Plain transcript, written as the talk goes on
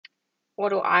What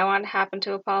do I want to happen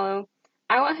to Apollo?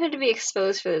 I want him to be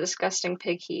exposed for the disgusting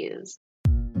pig he is.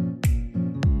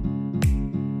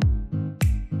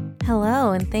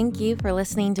 Hello, and thank you for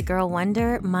listening to Girl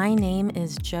Wonder. My name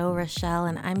is Jo Rochelle,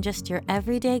 and I'm just your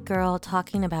everyday girl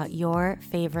talking about your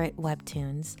favorite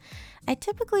webtoons. I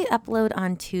typically upload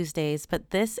on Tuesdays,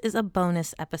 but this is a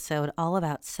bonus episode all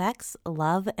about sex,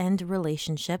 love, and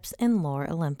relationships in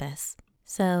Lore Olympus.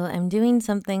 So I'm doing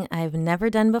something I've never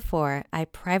done before. I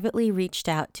privately reached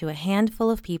out to a handful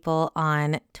of people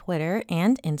on Twitter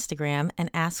and Instagram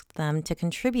and asked them to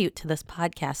contribute to this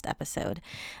podcast episode.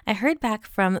 I heard back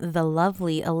from the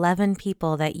lovely 11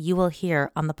 people that you will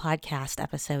hear on the podcast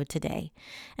episode today.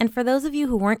 And for those of you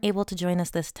who weren't able to join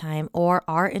us this time or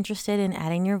are interested in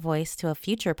adding your voice to a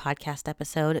future podcast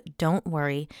episode, don't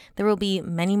worry. There will be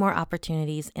many more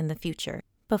opportunities in the future.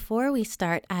 Before we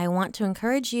start, I want to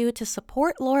encourage you to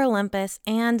support Lore Olympus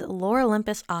and Lore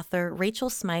Olympus author Rachel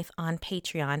Smythe on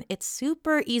Patreon. It's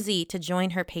super easy to join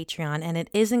her Patreon, and it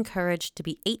is encouraged to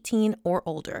be 18 or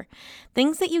older.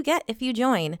 Things that you get if you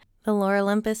join: the Lore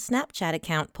Olympus Snapchat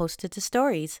account posted to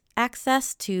stories,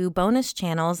 access to bonus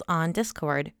channels on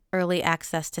Discord, early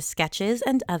access to sketches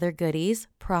and other goodies,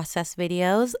 process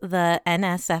videos, the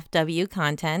NSFW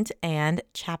content, and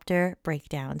chapter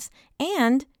breakdowns,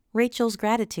 and Rachel's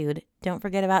gratitude. Don't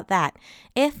forget about that.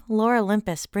 If Lore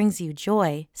Olympus brings you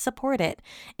joy, support it.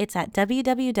 It's at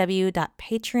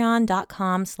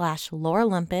www.patreon.com/Lore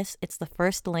Olympus. It's the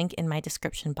first link in my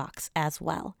description box as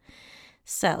well.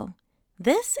 So,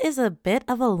 this is a bit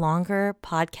of a longer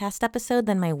podcast episode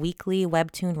than my weekly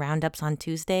webtoon roundups on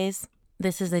Tuesdays.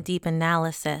 This is a deep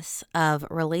analysis of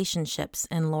relationships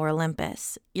in Lore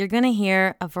Olympus. You're going to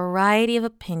hear a variety of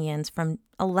opinions from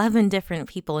 11 different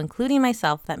people, including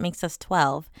myself. That makes us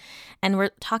 12. And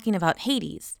we're talking about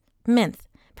Hades, Minth,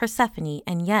 Persephone,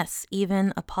 and yes,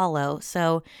 even Apollo.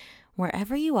 So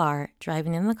wherever you are,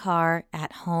 driving in the car,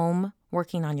 at home,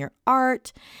 working on your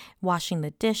art, washing the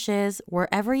dishes,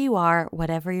 wherever you are,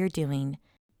 whatever you're doing,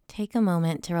 take a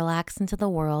moment to relax into the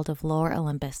world of Lore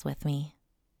Olympus with me.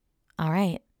 All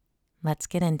right, let's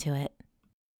get into it.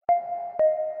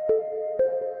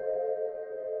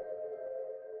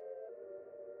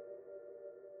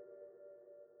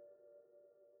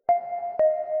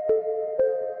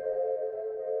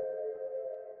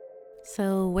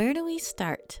 So where do we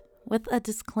start? With a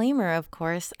disclaimer, of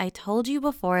course, I told you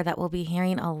before that we'll be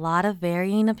hearing a lot of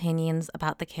varying opinions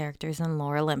about the characters in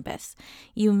Lore Olympus.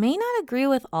 You may not agree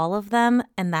with all of them,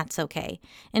 and that's okay.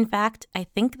 In fact, I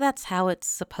think that's how it's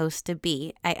supposed to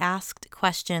be. I asked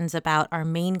questions about our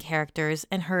main characters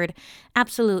and heard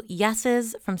absolute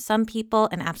yeses from some people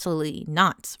and absolutely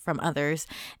nots from others,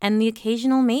 and the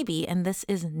occasional maybe, and this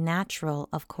is natural,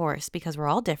 of course, because we're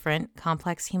all different,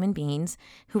 complex human beings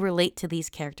who relate to these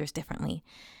characters differently.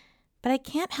 But I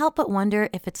can't help but wonder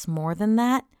if it's more than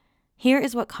that. Here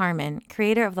is what Carmen,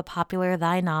 creator of the popular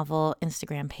Thy Novel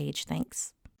Instagram page,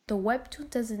 thinks. The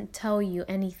webtoon doesn't tell you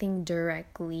anything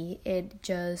directly. It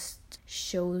just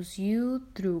shows you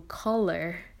through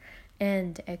color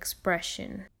and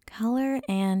expression. Color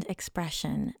and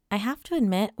expression. I have to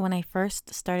admit, when I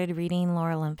first started reading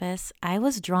Lore Olympus, I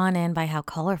was drawn in by how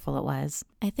colorful it was.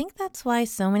 I think that's why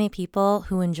so many people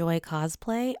who enjoy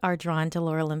cosplay are drawn to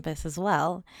Lore Olympus as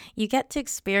well. You get to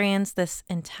experience this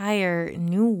entire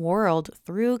new world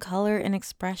through color and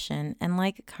expression, and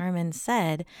like Carmen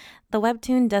said, the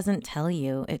webtoon doesn't tell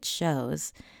you, it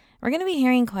shows. We're going to be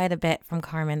hearing quite a bit from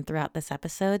Carmen throughout this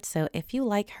episode, so if you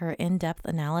like her in-depth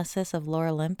analysis of Lore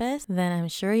Olympus, then I'm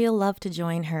sure you'll love to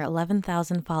join her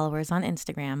 11,000 followers on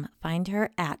Instagram. Find her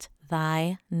at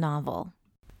Thy Novel.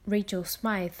 Rachel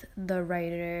Smythe, the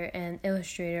writer and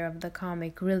illustrator of the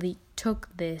comic, really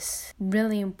took this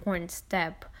really important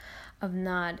step of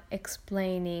not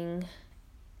explaining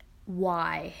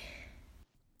why.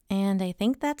 And I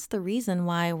think that's the reason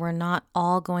why we're not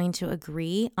all going to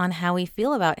agree on how we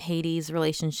feel about Hades'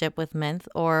 relationship with Minth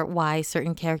or why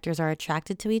certain characters are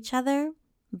attracted to each other.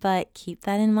 But keep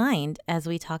that in mind as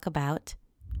we talk about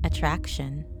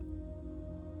attraction.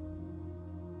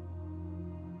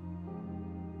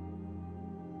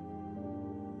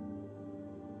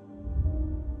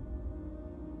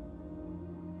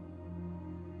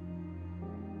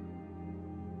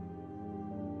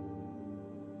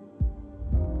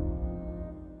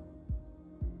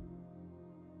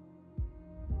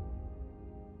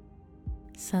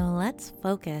 So let's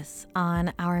focus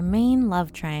on our main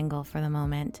love triangle for the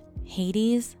moment: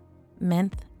 Hades,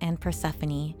 Minth, and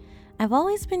Persephone. I've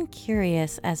always been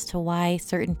curious as to why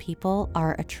certain people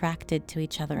are attracted to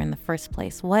each other in the first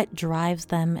place. What drives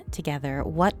them together?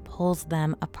 What pulls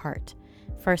them apart?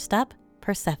 First up,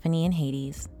 Persephone and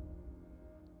Hades.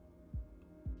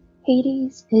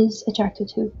 Hades is attracted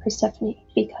to Persephone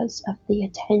because of the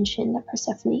attention that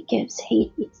Persephone gives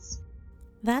Hades.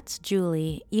 That's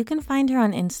Julie. You can find her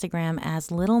on Instagram as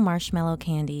Little Marshmallow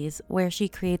Candies, where she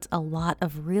creates a lot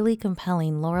of really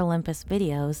compelling Lore Olympus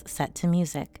videos set to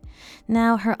music.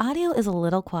 Now, her audio is a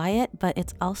little quiet, but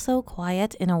it's also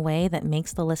quiet in a way that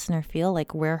makes the listener feel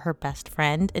like we're her best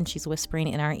friend and she's whispering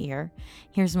in our ear.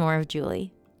 Here's more of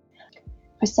Julie.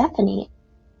 Persephone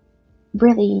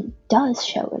really does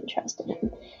show interest in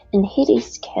him, and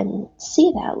Hades can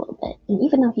see that a little bit, and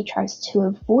even though he tries to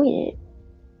avoid it,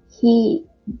 he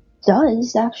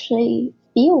does actually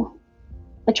feel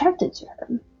attracted to her.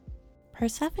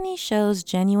 Persephone shows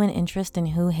genuine interest in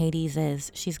who Hades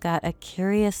is. She's got a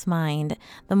curious mind.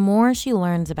 The more she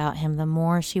learns about him, the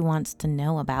more she wants to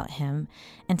know about him.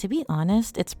 And to be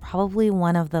honest, it's probably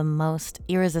one of the most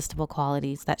irresistible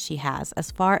qualities that she has as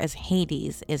far as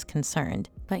Hades is concerned.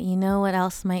 But you know what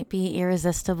else might be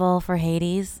irresistible for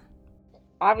Hades?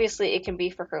 Obviously, it can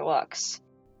be for her looks.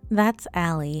 That's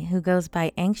Allie, who goes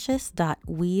by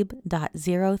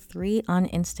anxious.weeb.03 on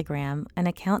Instagram, an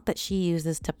account that she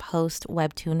uses to post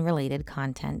webtoon-related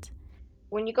content.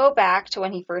 When you go back to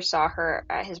when he first saw her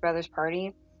at his brother's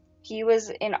party, he was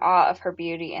in awe of her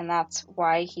beauty, and that's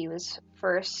why he was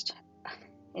first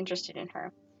interested in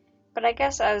her. But I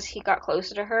guess as he got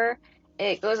closer to her,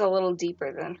 it goes a little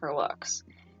deeper than her looks.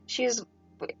 She's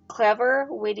clever,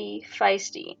 witty,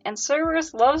 feisty, and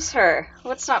Cerberus loves her.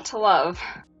 What's not to love?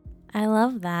 I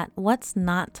love that. What's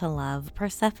not to love?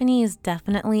 Persephone is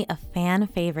definitely a fan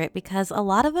favorite because a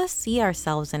lot of us see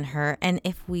ourselves in her, and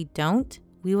if we don't,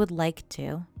 we would like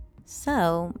to.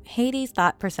 So, Hades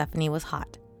thought Persephone was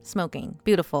hot, smoking,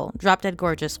 beautiful, drop-dead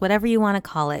gorgeous, whatever you want to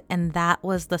call it, and that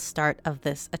was the start of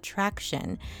this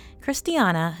attraction.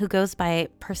 Christiana, who goes by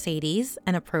Persades,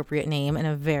 an appropriate name and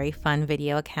a very fun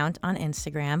video account on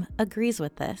Instagram, agrees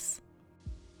with this.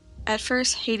 At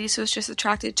first, Hades was just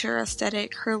attracted to her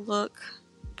aesthetic, her look,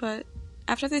 but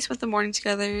after they spent the morning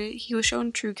together, he was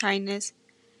shown true kindness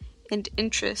and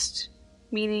interest,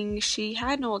 meaning she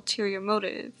had no ulterior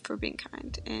motive for being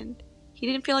kind, and he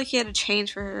didn't feel like he had to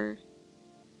change for her.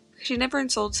 She never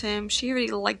insults him, she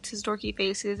already liked his dorky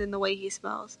faces and the way he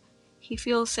smells. He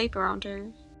feels safe around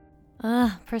her.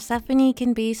 Persephone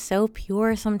can be so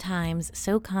pure sometimes,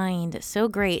 so kind, so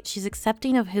great. She's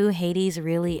accepting of who Hades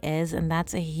really is, and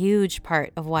that's a huge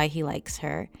part of why he likes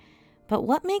her. But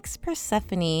what makes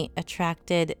Persephone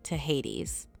attracted to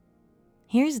Hades?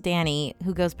 Here's Danny,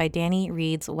 who goes by Danny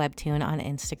Reads Webtoon on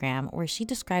Instagram, where she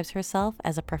describes herself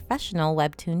as a professional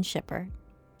webtoon shipper.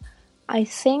 I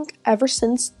think ever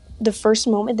since the first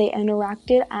moment they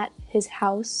interacted at his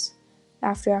house,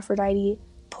 after Aphrodite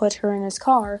put her in his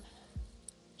car,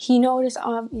 he noticed,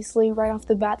 obviously, right off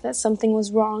the bat that something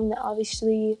was wrong, that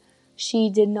obviously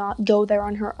she did not go there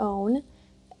on her own,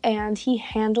 and he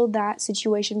handled that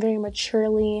situation very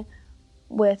maturely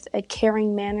with a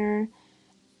caring manner,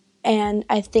 and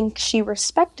I think she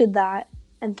respected that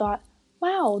and thought,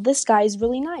 wow, this guy is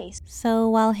really nice. So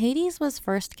while Hades was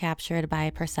first captured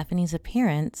by Persephone's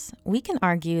appearance, we can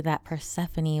argue that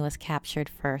Persephone was captured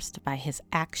first by his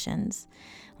actions.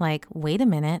 Like, wait a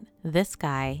minute, this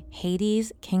guy,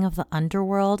 Hades, king of the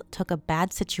underworld, took a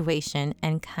bad situation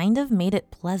and kind of made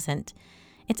it pleasant.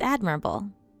 It's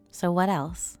admirable. So what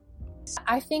else?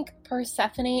 I think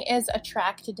Persephone is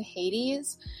attracted to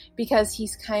Hades because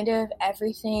he's kind of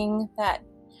everything that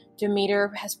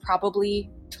Demeter has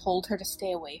probably told her to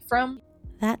stay away from.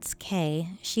 That's Kay.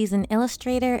 She's an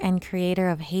illustrator and creator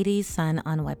of Hades' Son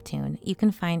on Webtoon. You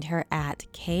can find her at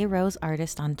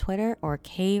KRoseArtist on Twitter or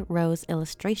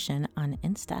KRoseIllustration on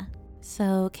Insta.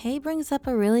 So Kay brings up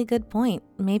a really good point.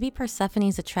 Maybe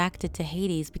Persephone's attracted to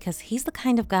Hades because he's the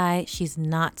kind of guy she's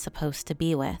not supposed to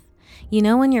be with. You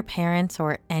know, when your parents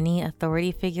or any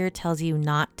authority figure tells you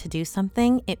not to do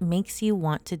something, it makes you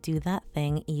want to do that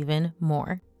thing even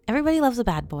more. Everybody loves a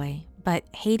bad boy, but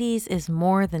Hades is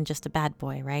more than just a bad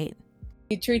boy, right?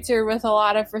 He treats her with a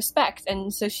lot of respect,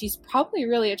 and so she's probably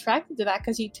really attracted to that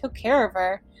because he took care of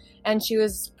her, and she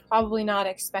was probably not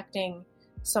expecting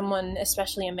someone,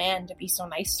 especially a man, to be so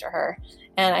nice to her.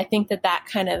 And I think that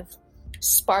kind of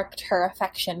sparked her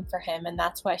affection for him, and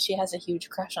that's why she has a huge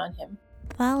crush on him.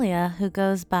 Thalia, who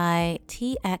goes by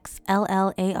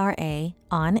TXLLARA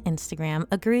on Instagram,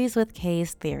 agrees with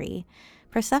Kay's theory.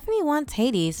 Persephone wants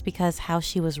Hades because how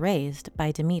she was raised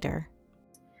by Demeter.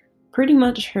 Pretty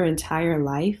much her entire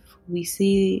life, we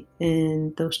see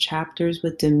in those chapters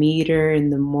with Demeter in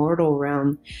the mortal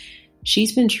realm,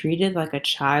 she's been treated like a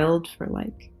child for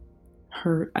like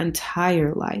her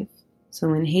entire life. So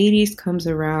when Hades comes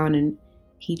around and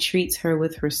He treats her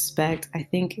with respect. I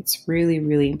think it's really,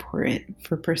 really important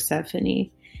for Persephone.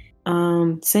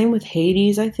 Same with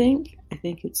Hades, I think. I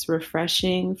think it's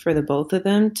refreshing for the both of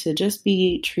them to just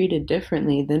be treated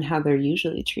differently than how they're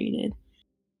usually treated.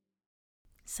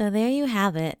 So there you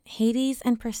have it. Hades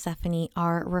and Persephone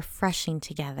are refreshing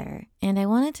together. And I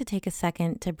wanted to take a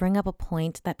second to bring up a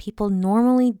point that people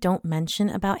normally don't mention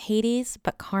about Hades,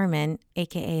 but Carmen,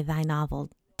 aka Thy Novel,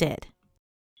 did.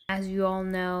 As you all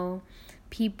know,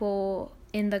 people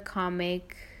in the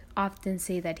comic often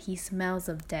say that he smells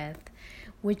of death,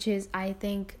 which is, I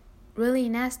think, really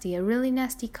nasty, a really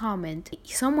nasty comment.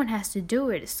 Someone has to do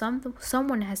it.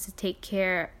 Someone has to take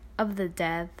care of the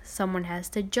death. Someone has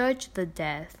to judge the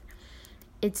death.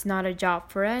 It's not a job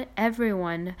for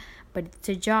everyone, but it's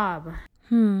a job.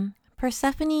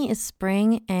 Persephone is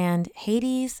spring and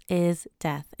Hades is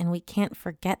death. And we can't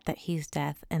forget that he's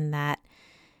death and that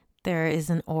there is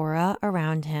an aura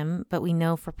around him. But we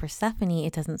know for Persephone,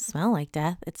 it doesn't smell like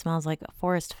death. It smells like a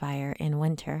forest fire in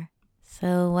winter.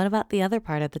 So what about the other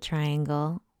part of the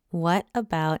triangle? What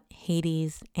about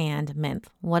Hades and Minth?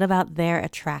 What about their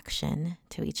attraction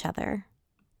to each other?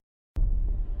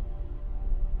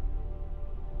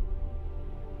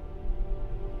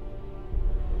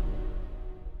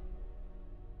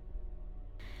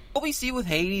 What we see with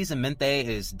Hades and Minthe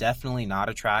is definitely not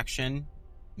attraction,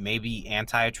 maybe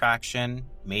anti-attraction,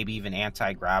 maybe even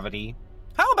anti-gravity.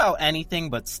 How about anything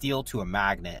but steel to a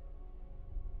magnet?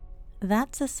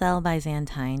 That's Acel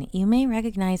Byzantine. You may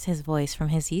recognize his voice from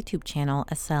his YouTube channel,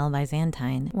 Acel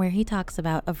Byzantine, where he talks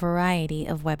about a variety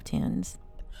of webtoons.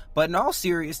 But in all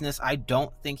seriousness, I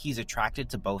don't think he's attracted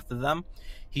to both of them.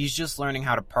 He's just learning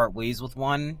how to part ways with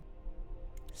one.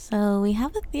 So we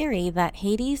have a theory that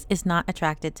Hades is not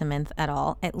attracted to Minth at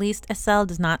all. At least Acel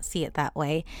does not see it that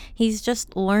way. He's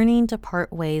just learning to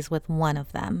part ways with one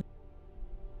of them.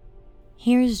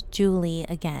 Here's Julie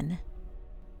again.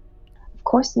 Of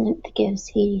course, Nymph gives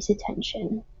Hades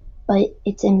attention, but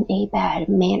it's in a bad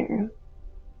manner.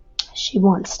 She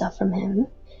wants stuff from him.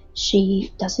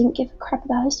 She doesn't give a crap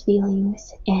about his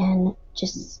feelings and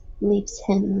just leaves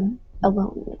him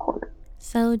alone in the corner.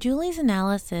 So Julie's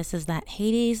analysis is that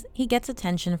Hades, he gets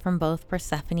attention from both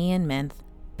Persephone and Minth,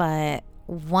 but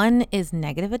one is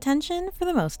negative attention for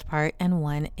the most part and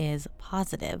one is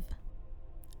positive.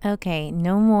 Okay,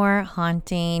 no more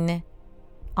haunting,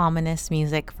 ominous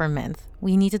music for Minth.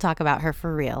 We need to talk about her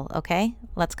for real, okay?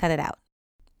 Let's cut it out.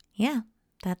 Yeah,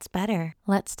 that's better.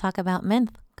 Let's talk about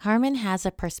Minth. Carmen has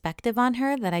a perspective on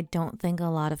her that I don't think a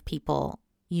lot of people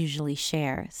usually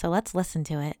share, so let's listen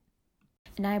to it.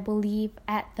 And I believe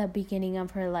at the beginning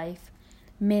of her life,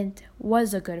 Minth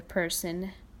was a good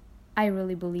person. I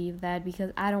really believe that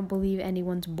because I don't believe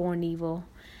anyone's born evil.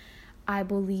 I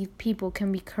believe people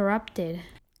can be corrupted.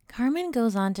 Carmen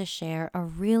goes on to share a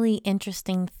really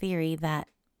interesting theory that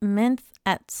Minth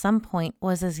at some point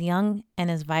was as young and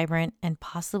as vibrant and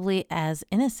possibly as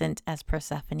innocent as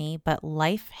Persephone, but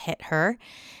life hit her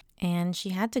and she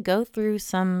had to go through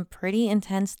some pretty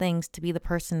intense things to be the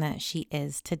person that she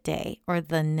is today, or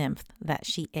the nymph that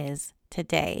she is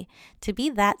today. To be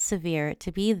that severe,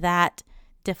 to be that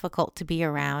difficult to be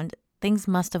around, things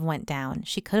must have went down.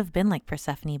 She could have been like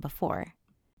Persephone before.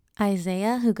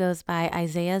 Isaiah, who goes by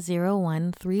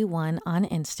Isaiah0131 on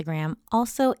Instagram,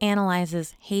 also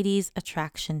analyzes Hades'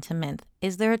 attraction to Minth.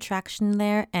 Is there attraction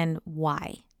there and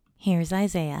why? Here's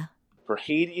Isaiah. For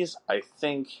Hades, I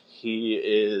think he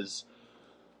is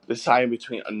deciding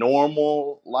between a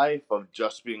normal life of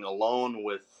just being alone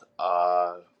with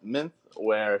Minth,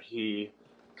 where he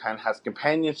kind of has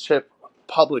companionship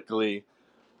publicly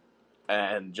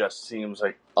and just seems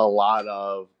like a lot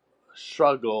of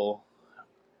struggle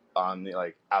on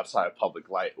the outside of public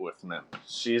light with Minth.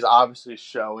 She's obviously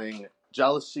showing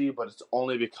jealousy, but it's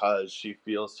only because she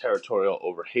feels territorial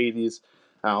over Hades.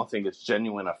 I don't think it's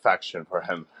genuine affection for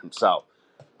him himself.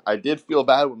 I did feel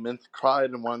bad when Minth cried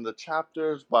in one of the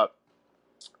chapters, but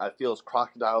I feel it's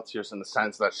crocodile tears in the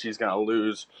sense that she's going to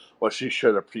lose what she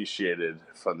should have appreciated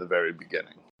from the very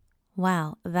beginning.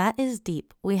 Wow, that is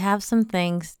deep. We have some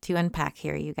things to unpack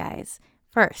here, you guys.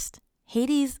 First,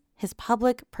 Hades, his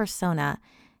public persona,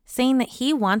 saying that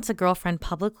he wants a girlfriend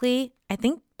publicly, I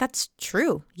think that's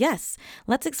true. Yes.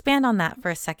 Let's expand on that for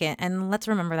a second, and let's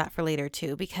remember that for later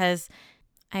too, because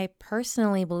I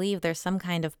personally believe there's some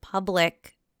kind of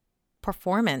public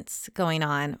performance going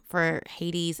on for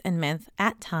Hades and Minth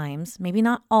at times, maybe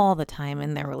not all the time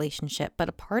in their relationship, but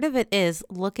a part of it is,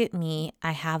 look at me,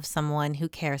 I have someone who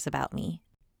cares about me.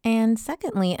 And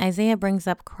secondly, Isaiah brings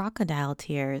up crocodile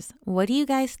tears. What do you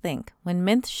guys think? When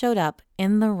Minth showed up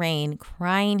in the rain,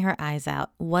 crying her eyes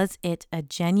out, was it a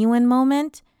genuine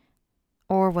moment?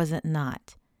 Or was it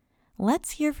not?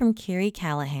 Let's hear from Kiri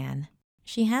Callahan.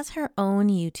 She has her own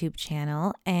YouTube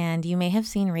channel, and you may have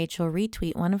seen Rachel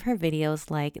retweet one of her videos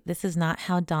like "This is not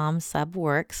how Dom sub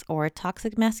works" or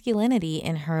 "Toxic masculinity"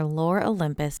 in her Lore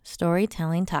Olympus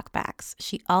storytelling talkbacks.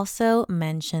 She also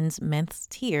mentions Minth's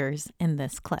tears in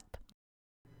this clip.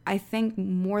 I think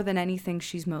more than anything,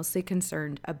 she's mostly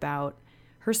concerned about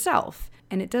herself.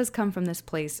 And it does come from this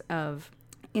place of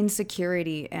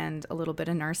insecurity and a little bit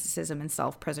of narcissism and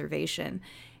self-preservation.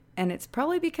 And it's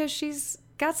probably because she's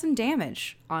got some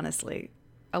damage, honestly,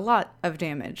 a lot of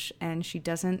damage. And she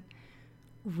doesn't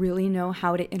really know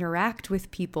how to interact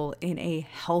with people in a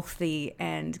healthy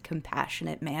and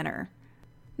compassionate manner.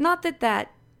 Not that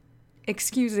that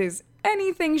excuses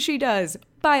anything she does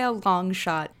by a long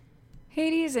shot.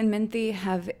 Hades and Minthy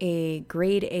have a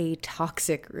grade A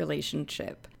toxic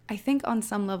relationship. I think on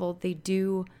some level they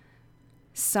do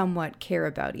somewhat care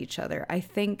about each other. I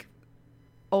think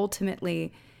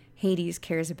ultimately Hades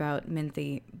cares about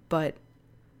Minthy, but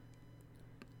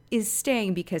is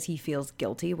staying because he feels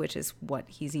guilty, which is what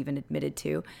he's even admitted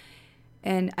to.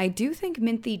 And I do think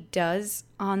Minthy does,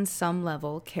 on some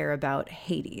level, care about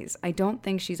Hades. I don't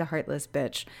think she's a heartless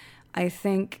bitch. I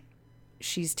think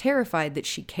she's terrified that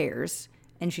she cares,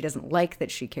 and she doesn't like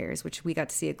that she cares, which we got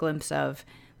to see a glimpse of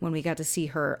when we got to see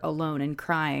her alone and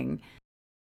crying.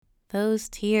 Those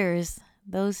tears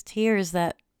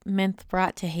that Minth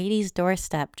brought to Hades'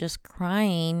 doorstep, just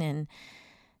crying and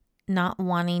not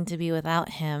wanting to be without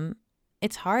him.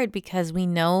 It's hard because we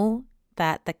know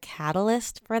that the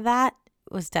catalyst for that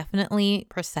was definitely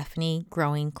Persephone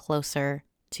growing closer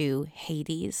to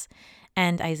Hades.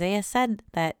 And Isaiah said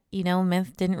that,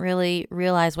 Minth didn't really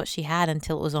realize what she had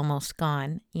until it was almost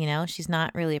gone. She's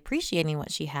not really appreciating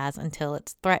what she has until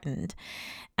it's threatened.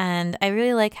 And I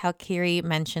really like how Kiri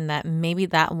mentioned that maybe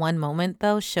that one moment,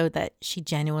 though, showed that she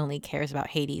genuinely cares about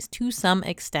Hades to some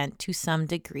extent, to some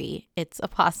degree. It's a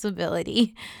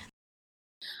possibility.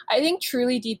 I think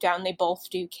truly deep down they both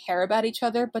do care about each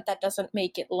other, but that doesn't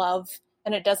make it love,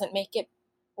 and it doesn't make it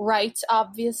right,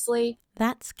 obviously.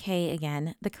 That's Kay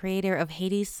again, the creator of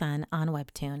Hades' Son on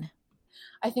Webtoon.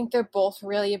 I think they're both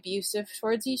really abusive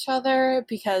towards each other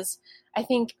because I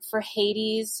think for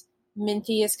Hades,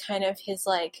 Minthy is kind of his,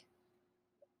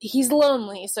 he's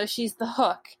lonely, so she's the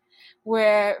hook.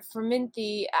 Where for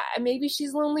Minthy, maybe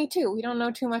she's lonely too. We don't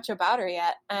know too much about her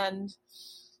yet. And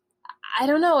I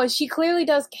don't know, she clearly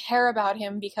does care about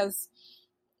him because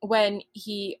when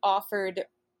he offered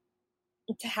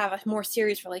to have a more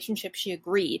serious relationship, she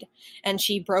agreed, and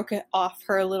she broke off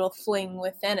her little fling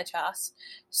with Thanatos.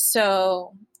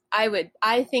 So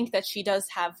I think that she does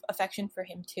have affection for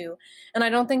him too, and I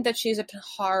don't think that she's a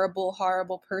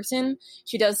horrible person.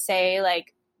 She does say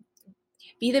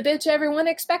be the bitch everyone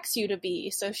expects you to be.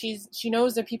 So she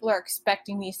knows that people are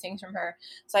expecting these things from her.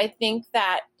 So I think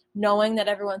that knowing that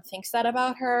everyone thinks that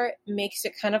about her makes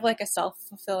it kind of like a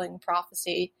self-fulfilling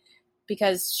prophecy,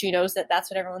 because she knows that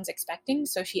that's what everyone's expecting,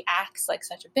 so she acts like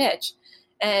such a bitch.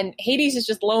 And Hades is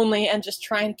just lonely and just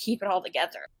trying to keep it all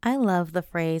together. I love the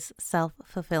phrase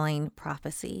self-fulfilling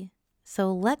prophecy.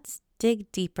 So let's dig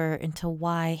deeper into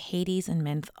why Hades and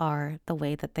Minth are the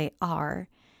way that they are.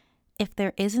 If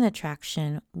there is an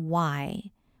attraction,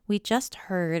 why? We just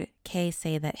heard Kay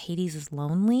say that Hades is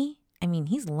lonely. I mean,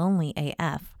 he's lonely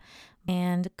AF.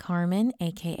 And Carmen,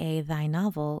 aka Thy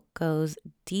Novel, goes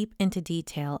deep into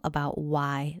detail about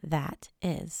why that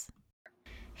is.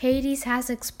 Hades has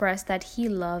expressed that he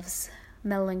loves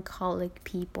melancholic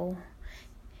people.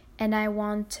 And I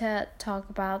want to talk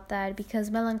about that because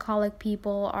melancholic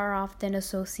people are often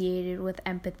associated with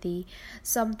empathy,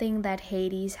 something that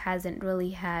Hades hasn't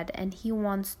really had, and he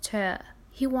wants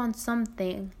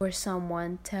something or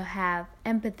someone to have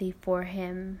empathy for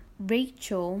him.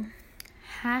 Rachel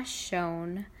has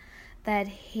shown that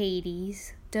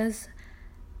Hades does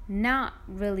not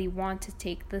really want to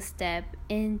take the step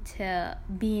into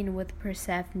being with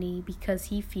Persephone because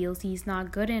he feels he's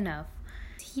not good enough.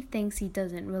 He thinks he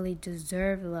doesn't really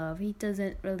deserve love. He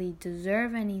doesn't really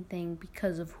deserve anything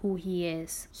because of who he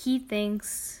is. He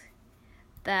thinks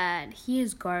that he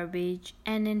is garbage,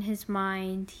 and in his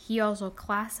mind, he also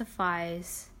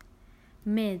classifies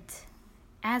Minth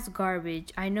as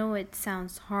garbage. I know it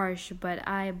sounds harsh, but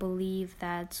I believe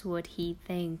that's what he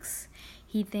thinks.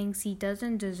 He thinks he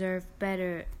doesn't deserve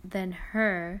better than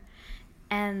her,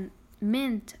 and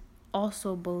Minth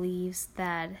also believes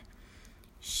that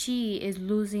she is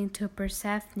losing to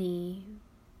Persephone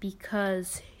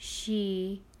because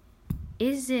she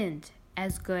isn't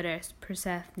as good as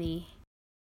Persephone.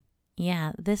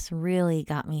 Yeah, this really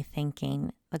got me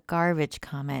thinking. The garbage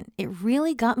comment, it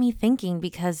really got me thinking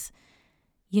because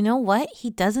you know what? He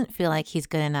doesn't feel like he's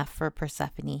good enough for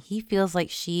Persephone. He feels like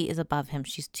she is above him.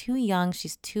 She's too young.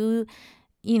 She's too,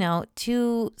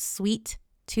 too sweet,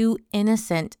 too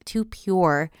innocent, too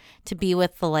pure to be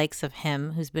with the likes of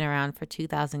him who's been around for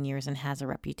 2,000 years and has a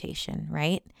reputation,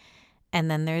 right?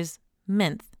 And then there's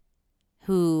Minth,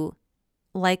 who,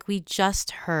 like we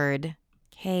just heard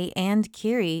Kay and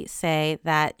Kiri say,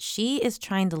 that she is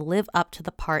trying to live up to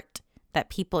the part that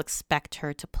people expect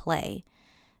her to play.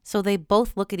 So they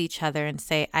both look at each other and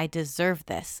say, I deserve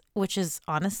this, which is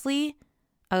honestly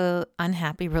a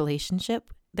unhappy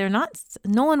relationship.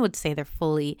 No one would say they're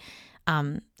fully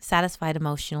satisfied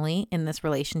emotionally in this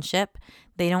relationship.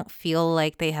 They don't feel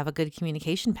like they have a good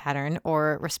communication pattern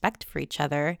or respect for each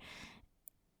other.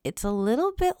 It's a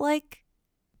little bit like,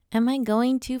 am I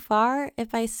going too far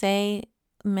if I say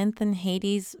Minth and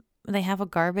Hades, they have a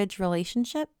garbage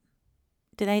relationship?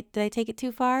 Did I take it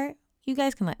too far? You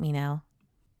guys can let me know.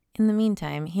 In the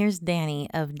meantime, here's Danny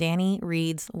of Danny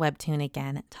Reads Webtoon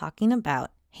again, talking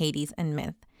about Hades and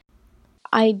Minth.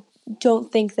 I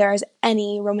don't think there's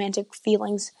any romantic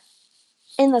feelings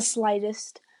in the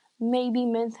slightest. Maybe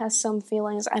Minth has some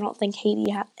feelings. I don't think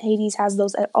Hades has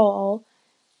those at all.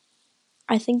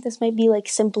 I think this might be like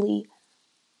simply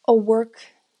a work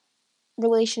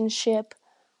relationship,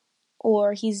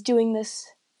 or he's doing this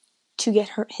to get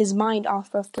his mind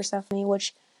off of Persephone,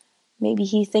 which maybe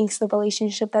he thinks the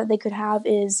relationship that they could have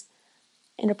is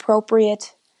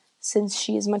inappropriate since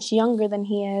she is much younger than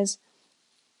he is.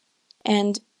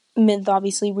 And Minth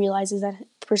obviously realizes that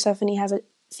Persephone has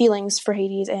feelings for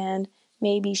Hades, and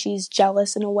maybe she's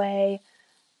jealous in a way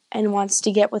and wants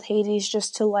to get with Hades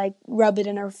just to like rub it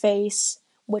in her face,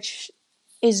 which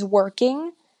is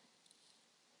working.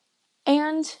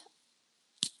 And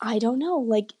I don't know,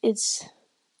 like, it's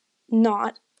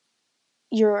not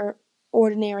your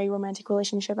ordinary romantic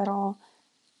relationship at all.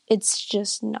 It's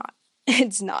just not.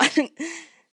 It's not.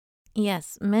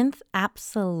 Yes, Minth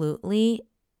absolutely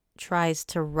tries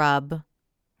to rub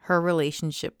her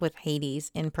relationship with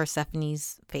Hades in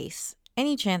Persephone's face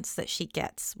any chance that she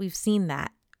gets. We've seen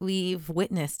that. We've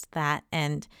witnessed that,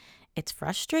 and it's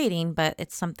frustrating, but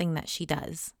it's something that she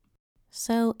does.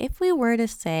 So if we were to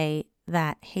say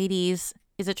that Hades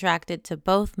is attracted to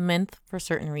both Minth for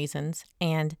certain reasons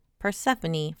and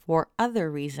Persephone for other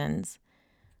reasons,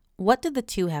 what do the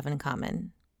two have in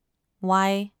common?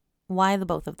 Why the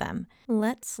both of them?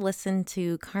 Let's listen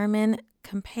to Carmen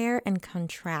compare and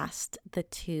contrast the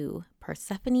two,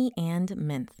 Persephone and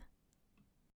Minth.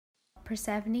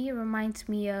 Persephone reminds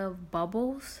me of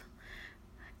Bubbles,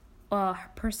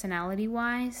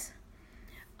 personality-wise.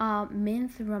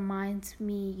 Minth reminds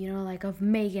me, like of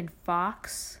Megan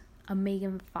Fox, a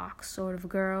Megan Fox sort of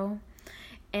girl.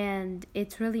 And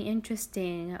it's really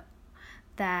interesting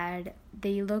that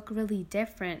they look really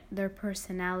different. Their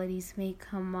personalities may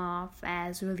come off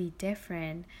as really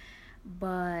different,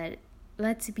 but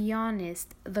let's be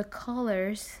honest, the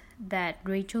colors that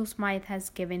Rachel Smythe has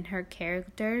given her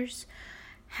characters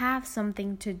have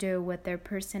something to do with their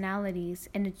personalities,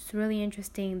 and it's really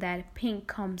interesting that pink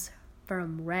comes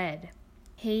from red.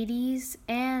 Hades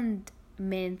and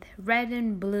Minth, red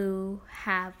and blue,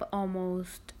 have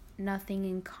almost nothing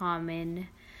in common.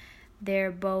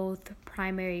 They're both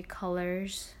primary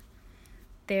colors.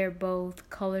 They're both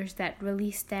colors that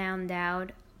really stand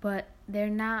out, but they're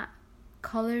not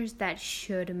colors that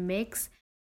should mix.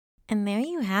 And there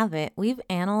you have it. We've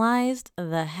analyzed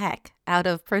the heck out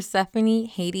of Persephone,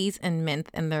 Hades, and Minth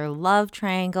and their love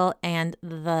triangle and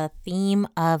the theme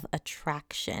of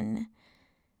attraction.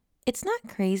 It's not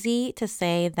crazy to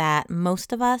say that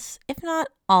most of us, if not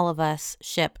all of us,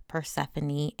 ship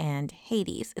Persephone and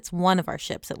Hades. It's one of our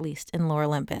ships, at least, in Lore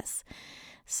Olympus.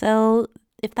 So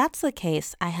if that's the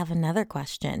case, I have another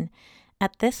question.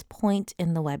 At this point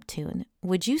in the webtoon,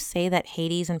 would you say that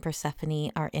Hades and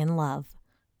Persephone are in love?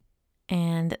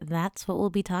 And that's what we'll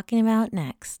be talking about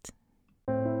next.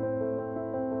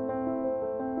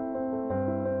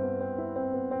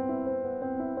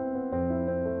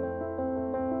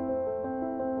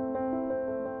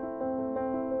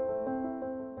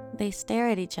 They stare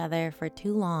at each other for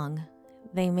too long.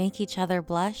 They make each other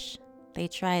blush. They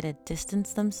try to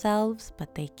distance themselves,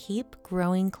 but they keep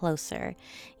growing closer.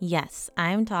 Yes,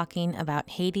 I'm talking about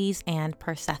Hades and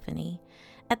Persephone.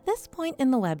 At this point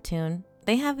in the webtoon,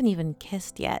 they haven't even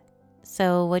kissed yet.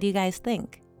 So what do you guys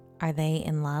think? Are they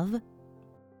in love?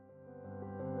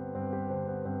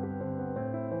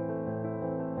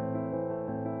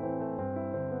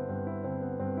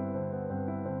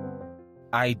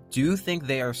 I do think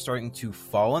they are starting to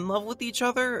fall in love with each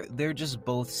other. They're just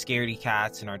both scaredy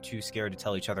cats and are too scared to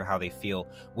tell each other how they feel,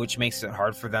 which makes it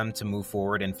hard for them to move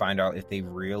forward and find out if they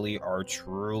really are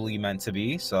truly meant to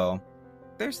be. So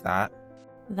there's that.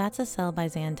 That's a sell by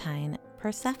Xantine.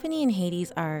 Persephone and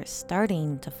Hades are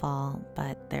starting to fall,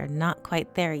 but they're not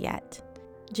quite there yet.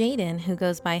 Jaden, who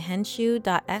goes by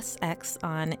henshu.sx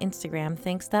on Instagram,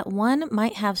 thinks that one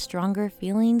might have stronger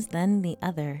feelings than the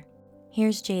other.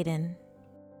 Here's Jaden.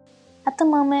 At the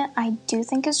moment, I do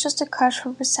think it's just a crush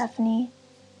for Persephone,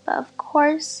 but of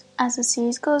course, as the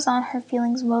series goes on, her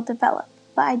feelings will develop.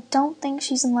 But I don't think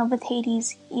she's in love with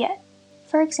Hades yet.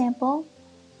 For example,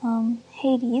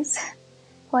 Hades,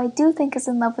 who I do think is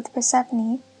in love with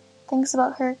Persephone, thinks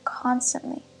about her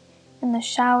constantly. In the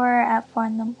shower at 4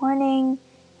 in the morning,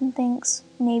 and thinks,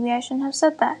 maybe I shouldn't have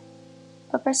said that.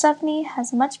 But Persephone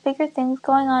has much bigger things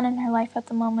going on in her life at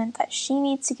the moment that she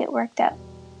needs to get worked out.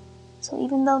 So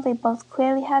even though they both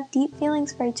clearly have deep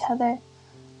feelings for each other,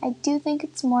 I do think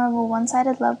it's more of a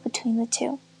one-sided love between the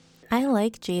two. I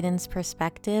like Jaden's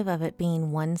perspective of it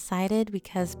being one-sided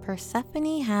because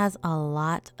Persephone has a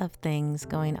lot of things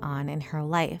going on in her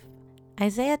life.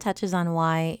 Isaiah touches on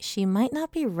why she might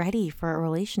not be ready for a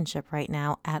relationship right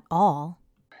now at all.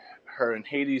 Her and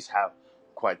Hades have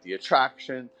quite the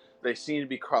attraction. They seem to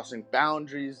be crossing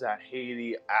boundaries that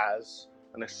Hades, as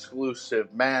an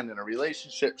exclusive man in a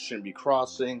relationship, shouldn't be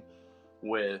crossing,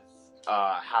 with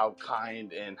how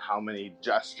kind and how many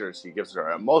gestures he gives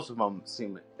her. And most of them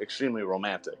seem extremely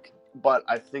romantic. But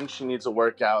I think she needs to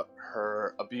work out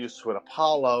her abuse with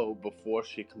Apollo before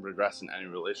she can progress in any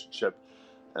relationship.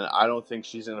 And I don't think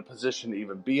she's in a position to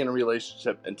even be in a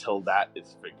relationship until that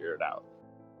is figured out.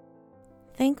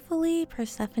 Thankfully,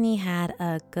 Persephone had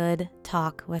a good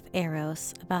talk with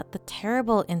Eros about the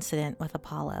terrible incident with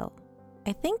Apollo.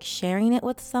 I think sharing it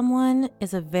with someone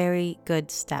is a very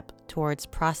good step towards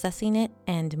processing it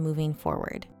and moving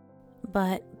forward.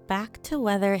 But back to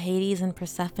whether Hades and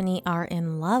Persephone are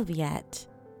in love yet.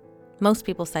 Most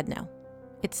people said no.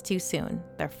 It's too soon.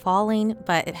 They're falling,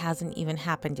 but it hasn't even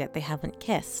happened yet. They haven't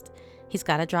kissed. He's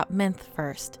got to drop Minth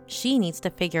first. She needs to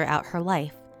figure out her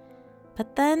life.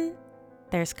 But then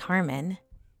there's Carmen.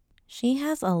 She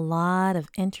has a lot of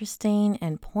interesting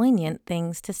and poignant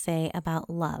things to say about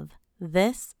love.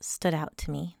 This stood out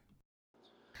to me.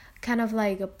 Kind of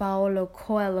like Paulo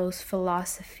Coelho's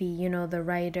philosophy, the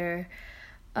writer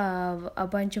of a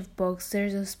bunch of books.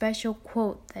 There's a special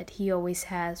quote that he always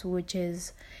has, which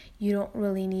is, you don't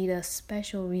really need a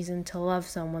special reason to love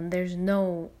someone. There's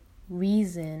no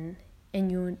reason,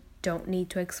 and you don't need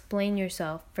to explain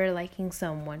yourself for liking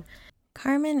someone.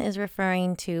 Carmen is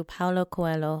referring to Paulo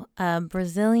Coelho, a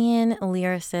Brazilian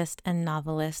lyricist and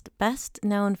novelist, best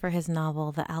known for his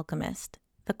novel, The Alchemist.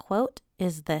 The quote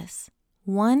is this: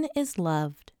 "One is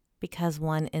loved because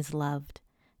one is loved.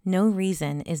 No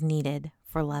reason is needed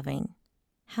for loving."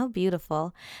 How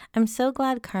beautiful. I'm so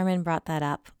glad Carmen brought that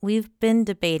up. We've been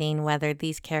debating whether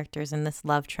these characters in this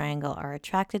love triangle are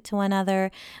attracted to one another.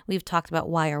 We've talked about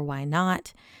why or why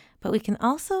not. But we can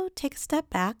also take a step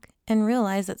back and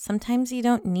realize that sometimes you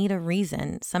don't need a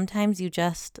reason. Sometimes you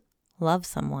just love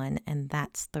someone, and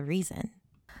that's the reason.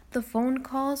 The phone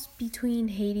calls between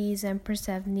Hades and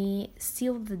Persephone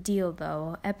sealed the deal,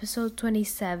 though. Episode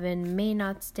 27 may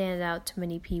not stand out to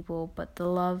many people, but the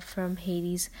love from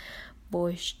Hades'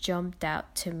 voice jumped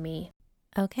out to me.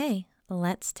 Okay,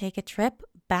 let's take a trip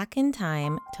back in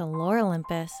time to Lore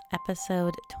Olympus,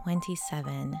 episode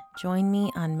 27. Join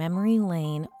me on memory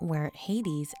lane where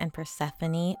Hades and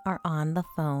Persephone are on the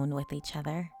phone with each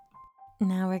other.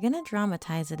 Now we're going to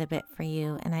dramatize it a bit for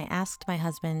you, and I asked my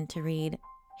husband to read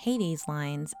Hades'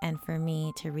 lines and for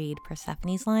me to read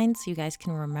Persephone's lines so you guys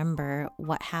can remember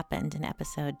what happened in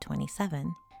episode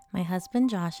 27. My husband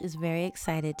Josh is very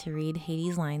excited to read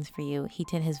Hades' lines for you. He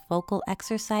did his vocal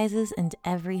exercises and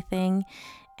everything,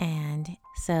 and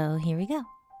so here we go.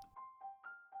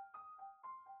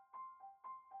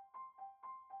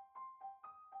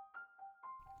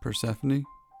 Persephone,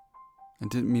 I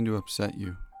didn't mean to upset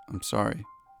you. I'm sorry.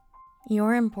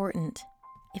 You're important.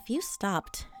 If you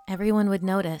stopped, everyone would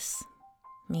notice.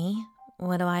 Me?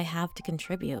 What do I have to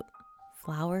contribute?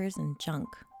 Flowers and junk.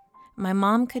 My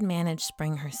mom could manage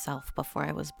spring herself before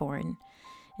I was born.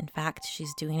 In fact,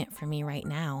 she's doing it for me right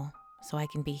now, so I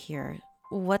can be here.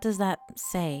 What does that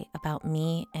say about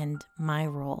me and my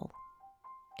role?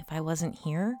 If I wasn't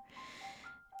here,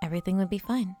 everything would be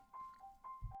fine.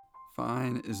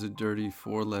 Fine is a dirty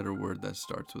 4-letter word that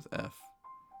starts with F.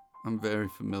 I'm very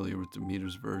familiar with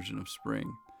Demeter's version of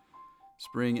spring.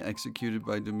 Spring executed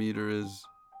by Demeter is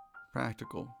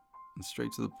practical and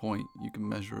straight to the point. You can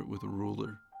measure it with a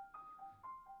ruler.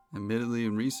 Admittedly,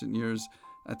 in recent years,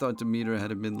 I thought Demeter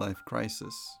had a midlife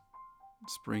crisis.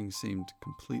 Spring seemed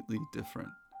completely different,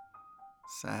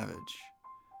 savage,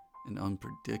 and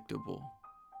unpredictable.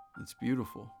 It's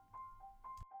beautiful.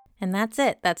 And that's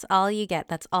it. That's all you get.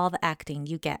 That's all the acting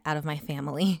you get out of my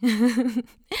family.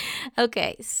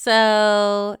 Okay,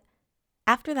 so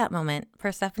after that moment,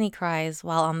 Persephone cries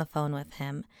while on the phone with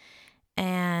him.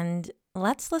 And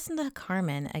let's listen to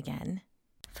Carmen again.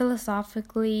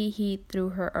 Philosophically, he threw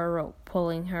her a rope,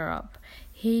 pulling her up.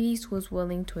 Hades was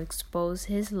willing to expose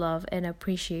his love and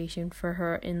appreciation for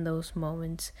her in those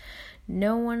moments.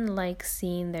 No one likes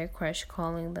seeing their crush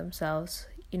calling themselves,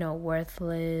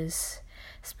 worthless,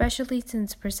 especially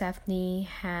since Persephone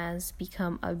has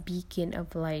become a beacon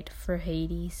of light for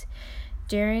Hades.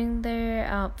 During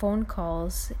their phone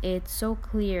calls, it's so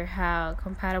clear how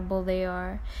compatible they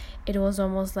are. It was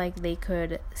almost like they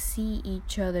could see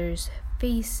each other's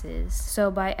faces.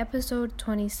 So by episode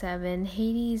 27,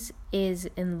 Hades is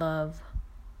in love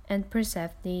and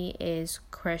Persephone is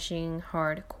crushing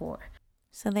hardcore.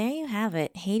 So there you have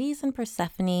it. Hades and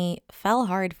Persephone fell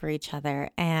hard for each other,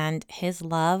 and his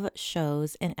love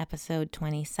shows in episode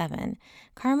 27.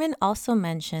 Carmen also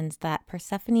mentions that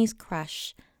Persephone's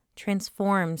crush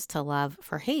transforms to love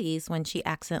for Hades when she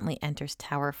accidentally enters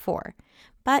Tower 4.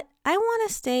 But I want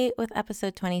to stay with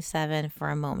episode 27 for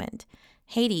a moment.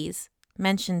 Hades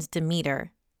mentions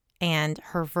Demeter and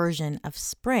her version of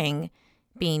spring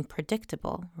being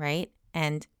predictable, right?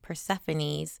 And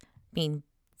Persephone's being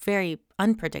very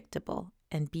unpredictable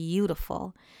and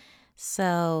beautiful.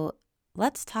 So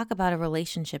let's talk about a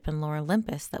relationship in Lore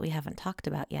Olympus that we haven't talked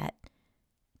about yet.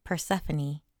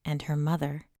 Persephone and her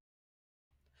mother.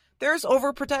 There's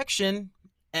overprotection,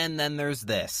 and then there's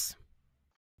this.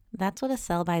 That's what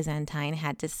Estelle Byzantine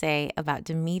had to say about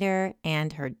Demeter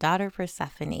and her daughter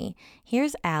Persephone.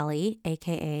 Here's Allie,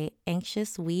 aka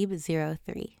Anxious Weeb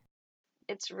 03.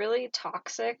 It's really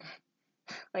toxic,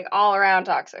 like all around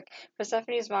toxic.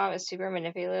 Persephone's mom is super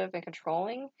manipulative and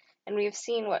controlling, and we've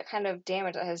seen what kind of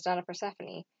damage that has done to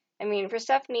Persephone. I mean,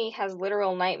 Persephone has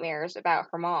literal nightmares about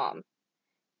her mom,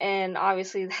 and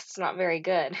obviously that's not very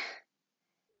good.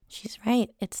 She's right.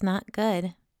 It's not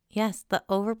good. Yes, the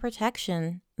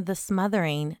overprotection, the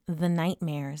smothering, the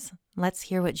nightmares. Let's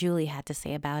hear what Julie had to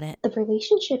say about it. The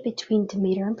relationship between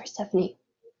Demeter and Persephone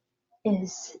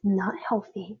is not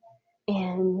healthy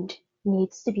and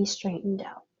needs to be straightened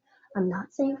out. I'm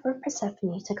not saying for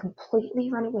Persephone to completely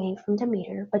run away from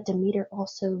Demeter, but Demeter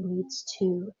also needs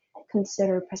to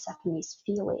consider Persephone's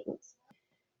feelings.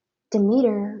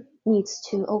 Demeter needs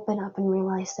to open up and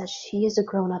realize that she is a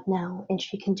grown-up now and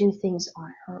she can do things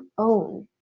on her own.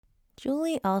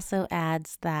 Julie also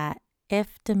adds that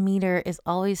if Demeter is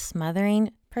always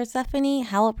smothering Persephone,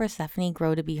 how will Persephone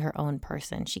grow to be her own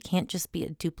person? She can't just be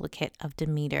a duplicate of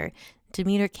Demeter.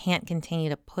 Demeter can't continue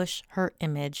to push her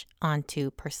image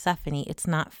onto Persephone. It's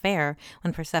not fair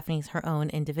when Persephone's her own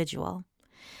individual.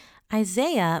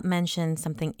 Isaiah mentioned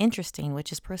something interesting,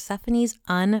 which is Persephone's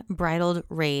unbridled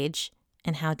rage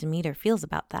and how Demeter feels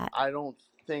about that. I don't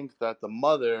think that the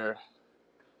mother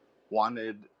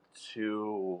wanted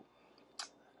to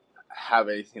have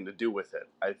anything to do with it.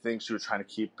 I think she was trying to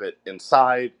keep it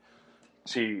inside.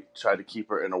 She tried to keep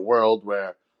her in a world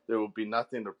where there would be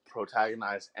nothing to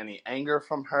protagonize any anger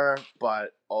from her,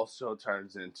 but also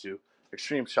turns into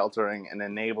extreme sheltering and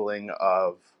enabling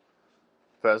of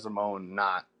Phasimone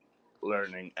not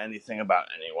learning anything about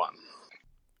anyone.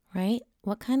 Right?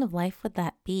 What kind of life would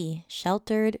that be?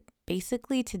 Sheltered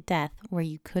basically to death, where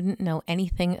you couldn't know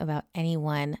anything about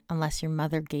anyone unless your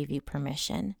mother gave you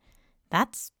permission.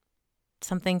 That's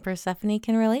something Persephone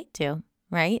can relate to,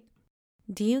 right?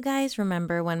 Do you guys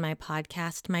remember when my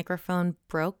podcast microphone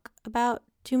broke about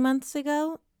 2 months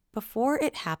ago? Before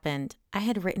it happened, I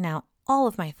had written out all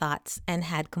of my thoughts and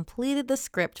had completed the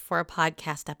script for a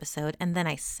podcast episode, and then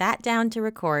I sat down to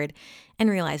record and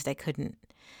realized I couldn't.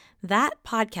 That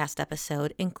podcast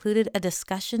episode included a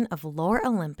discussion of Lore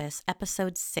Olympus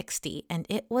episode 60, and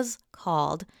it was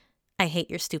called I Hate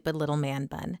Your Stupid Little Man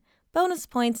Bun. Bonus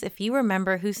points if you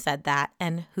remember who said that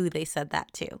and who they said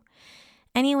that to.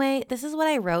 Anyway, this is what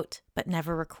I wrote but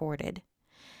never recorded.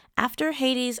 After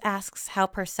Hades asks how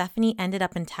Persephone ended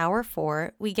up in Tower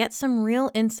 4, we get some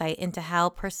real insight into how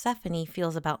Persephone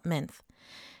feels about Minth.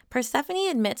 Persephone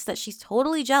admits that she's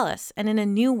totally jealous, and in a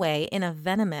new way, in a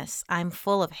venomous, I'm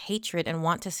full of hatred and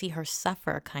want to see her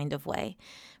suffer kind of way.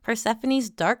 Persephone's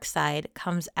dark side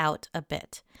comes out a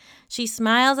bit. She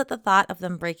smiles at the thought of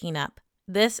them breaking up.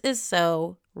 This is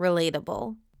so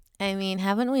relatable. I mean,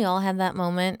 haven't we all had that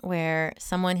moment where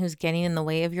someone who's getting in the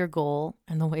way of your goal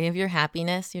and the way of your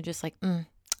happiness, you're just like,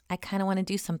 I kind of want to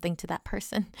do something to that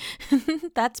person.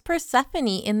 That's Persephone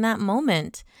in that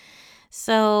moment.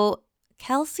 So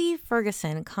Kelsey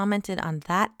Ferguson commented on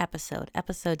that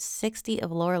episode 60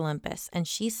 of Lore Olympus, and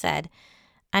she said,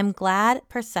 I'm glad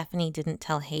Persephone didn't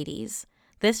tell Hades.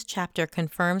 This chapter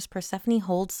confirms Persephone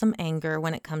holds some anger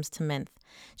when it comes to Minth.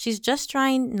 She's just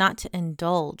trying not to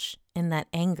indulge in that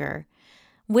anger.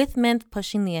 With Minth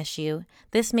pushing the issue,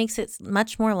 this makes it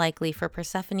much more likely for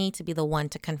Persephone to be the one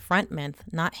to confront Minth,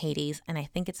 not Hades, and I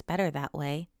think it's better that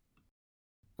way.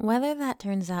 Whether that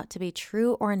turns out to be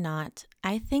true or not,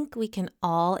 I think we can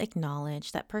all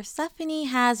acknowledge that Persephone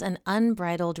has an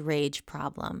unbridled rage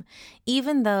problem.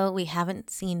 Even though we haven't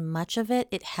seen much of it,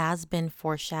 it has been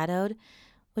foreshadowed,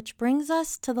 which brings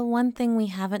us to the one thing we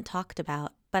haven't talked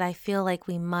about, but I feel like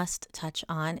we must touch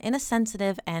on in a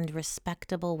sensitive and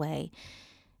respectable way,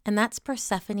 and that's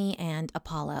Persephone and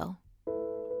Apollo.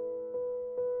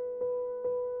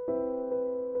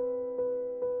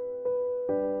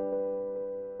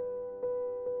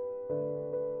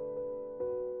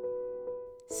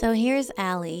 So here's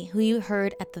Allie, who you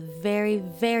heard at the very,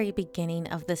 very beginning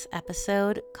of this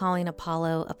episode calling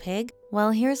Apollo a pig.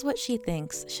 Well, here's what she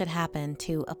thinks should happen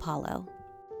to Apollo.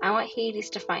 I want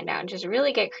Hades to find out and just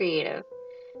really get creative.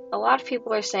 A lot of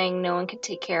people are saying no one can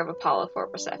take care of Apollo for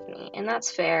Persephone, and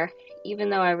that's fair, even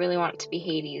though I really want it to be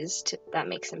Hades that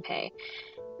makes him pay.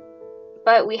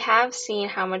 But we have seen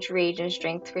how much rage and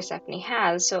strength Persephone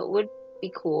has, so it would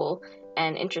be cool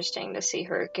and interesting to see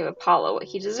her give Apollo what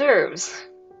he deserves.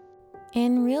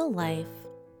 In real life,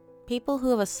 people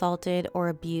who have assaulted or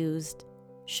abused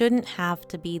shouldn't have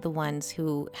to be the ones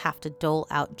who have to dole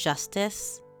out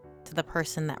justice to the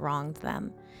person that wronged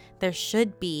them. There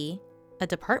should be a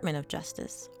Department of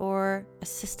Justice or a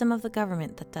system of the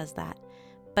government that does that.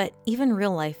 But even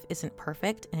real life isn't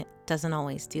perfect, and it doesn't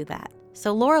always do that.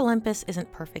 So Lore Olympus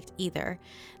isn't perfect either.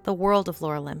 The world of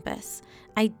Lore Olympus.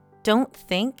 I don't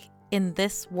think in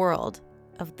this world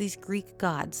of these Greek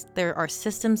gods, there are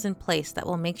systems in place that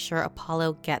will make sure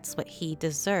Apollo gets what he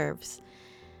deserves.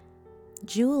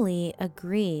 Julie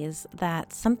agrees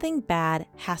that something bad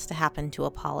has to happen to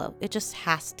Apollo. It just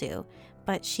has to.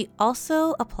 But she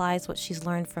also applies what she's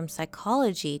learned from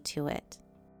psychology to it.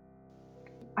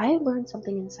 I learned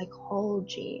something in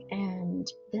psychology,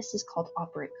 and this is called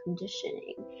operant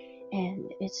conditioning.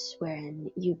 And it's when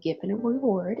you give a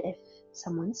reward if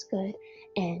someone's good,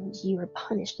 and you are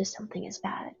punished if something is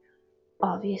bad.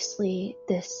 Obviously,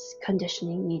 this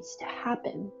conditioning needs to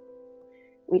happen.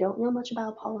 We don't know much about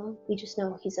Apollo. We just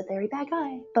know he's a very bad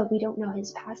guy, but we don't know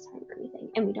his pastime or anything,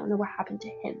 and we don't know what happened to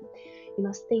him. You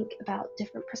must think about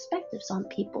different perspectives on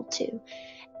people too.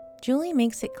 Julie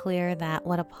makes it clear that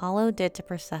what Apollo did to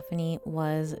Persephone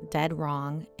was dead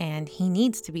wrong, and he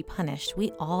needs to be punished.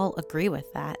 We all agree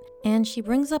with that. And she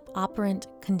brings up operant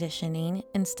conditioning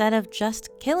instead of just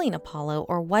killing Apollo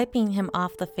or wiping him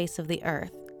off the face of the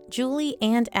earth. Julie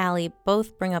and Allie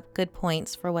both bring up good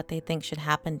points for what they think should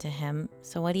happen to him.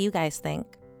 So what do you guys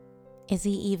think? Is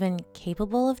he even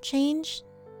capable of change?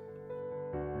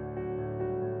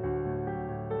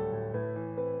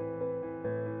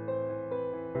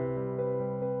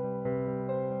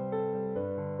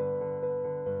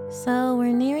 So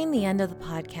we're nearing the end of the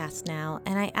podcast now,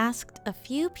 and I asked a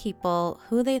few people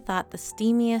who they thought the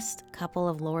steamiest couple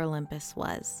of Lore Olympus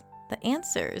was. The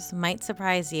answers might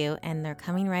surprise you, and they're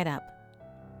coming right up.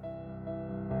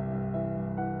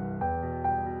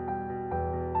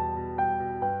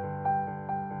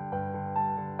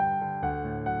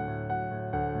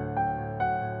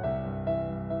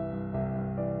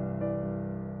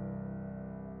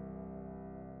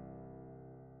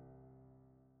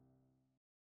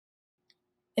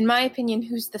 In my opinion,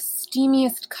 who's the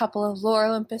steamiest couple of Lore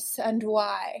Olympus and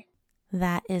why?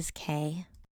 That is Kay.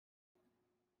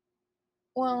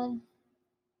 Well,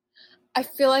 I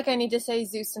feel like I need to say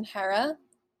Zeus and Hera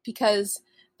because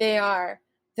they are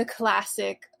the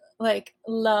classic,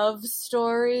 love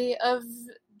story of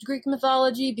Greek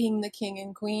mythology, being the king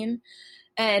and queen,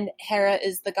 and Hera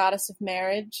is the goddess of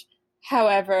marriage.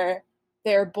 However,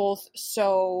 they're both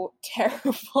so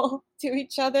terrible to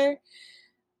each other.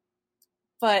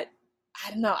 But, I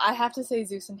don't know, I have to say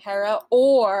Zeus and Hera,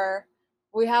 or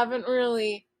we haven't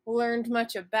really learned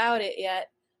much about it yet,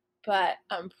 but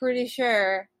I'm pretty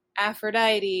sure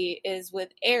Aphrodite is with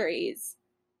Ares,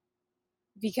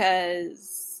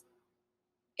 because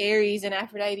Ares and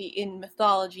Aphrodite in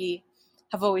mythology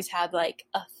have always had, a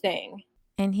thing.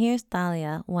 And here's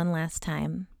Thalia one last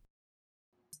time.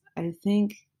 I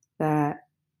think that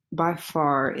by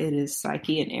far it is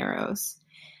Psyche and Eros.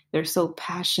 They're so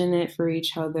passionate for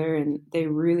each other, and they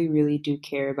really, really do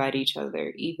care about each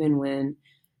other, even when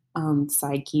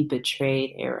Psyche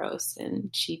betrayed Eros, and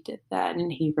she did that,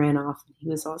 and he ran off, and he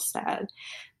was all sad.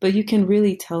 But you can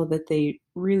really tell that they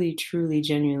really, truly,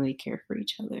 genuinely care for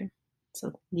each other.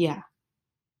 So, yeah.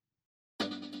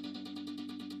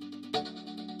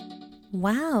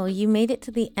 Wow, you made it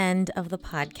to the end of the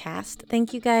podcast.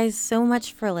 Thank you guys so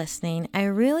much for listening. I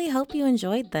really hope you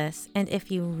enjoyed this. And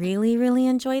if you really, really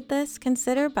enjoyed this,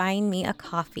 consider buying me a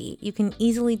coffee. You can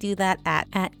easily do that at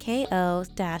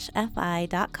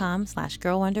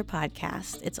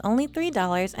ko-fi.com/girlwonderpodcast. It's only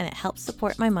 $3 and it helps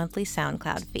support my monthly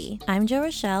SoundCloud fee. I'm Jo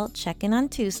Rochelle. Check in on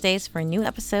Tuesdays for new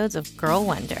episodes of Girl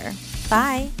Wonder.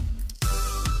 Bye!